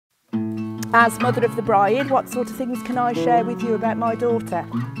As mother of the bride, what sort of things can I share with you about my daughter?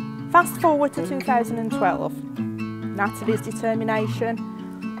 Fast forward to 2012. Natalie's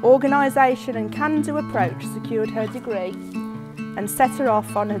determination, organisation and can-do approach secured her degree and set her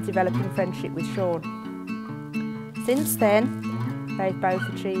off on her developing friendship with Sean. Since then, they've both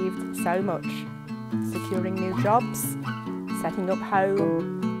achieved so much, securing new jobs, setting up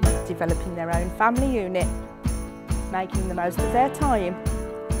home, developing their own family unit, making the most of their time,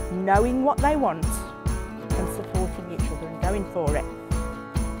 knowing what they want and supporting each other and going for it.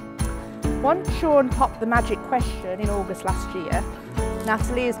 Once Sean popped the magic question in August last year,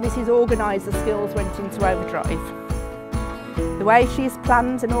 Natalie, as Mrs. Organiser skills went into overdrive. The way she's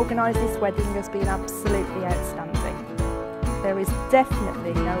planned and organised this wedding has been absolutely outstanding. There is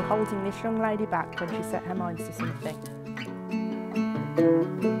definitely no holding this young lady back when she set her mind to something.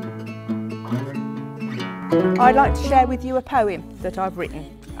 I'd like to share with you a poem that I've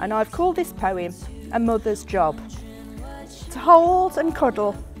written, and I've called this poem A Mother's Job. To hold and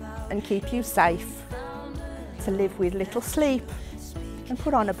cuddle and keep you safe, to live with little sleep and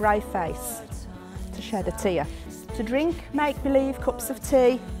put on a brave face, to shed a tear, to drink make-believe cups of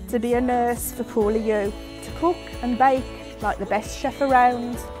tea, to be a nurse for poorly you, to cook and bake like the best chef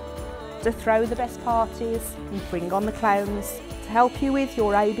around, to throw the best parties and bring on the clowns, to help you with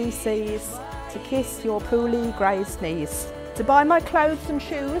your ABCs, to kiss your poorly grazed knees, to buy my clothes and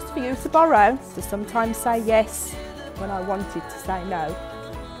shoes for you to borrow, to sometimes say yes when I wanted to say no,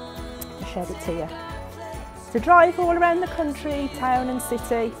 to shed a tear, to drive all around the country, town and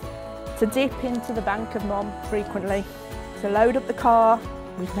city, to dip into the bank of mum frequently, to load up the car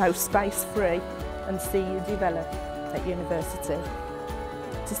with no space free and see you develop at university,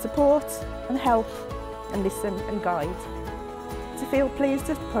 to support and help and listen and guide, to feel pleased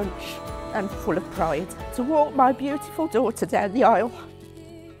as punch and full of pride, to walk my beautiful daughter down the aisle,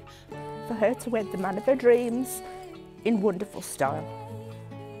 for her to wed the man of her dreams in wonderful style.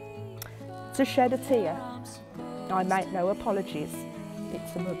 To shed a tear, I make no apologies,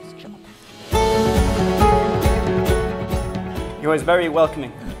 it's a mother's job. You're always very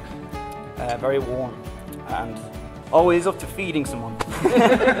welcoming, very warm, and always up to feeding someone,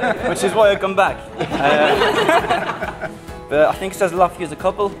 which is why I come back. But I think it says a lot for you as a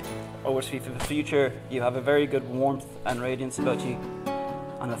couple, or for the future. You have a very good warmth and radiance about you,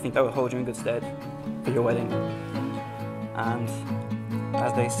 and I think that will hold you in good stead for your wedding. And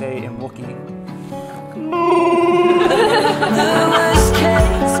as they say in Wookiee,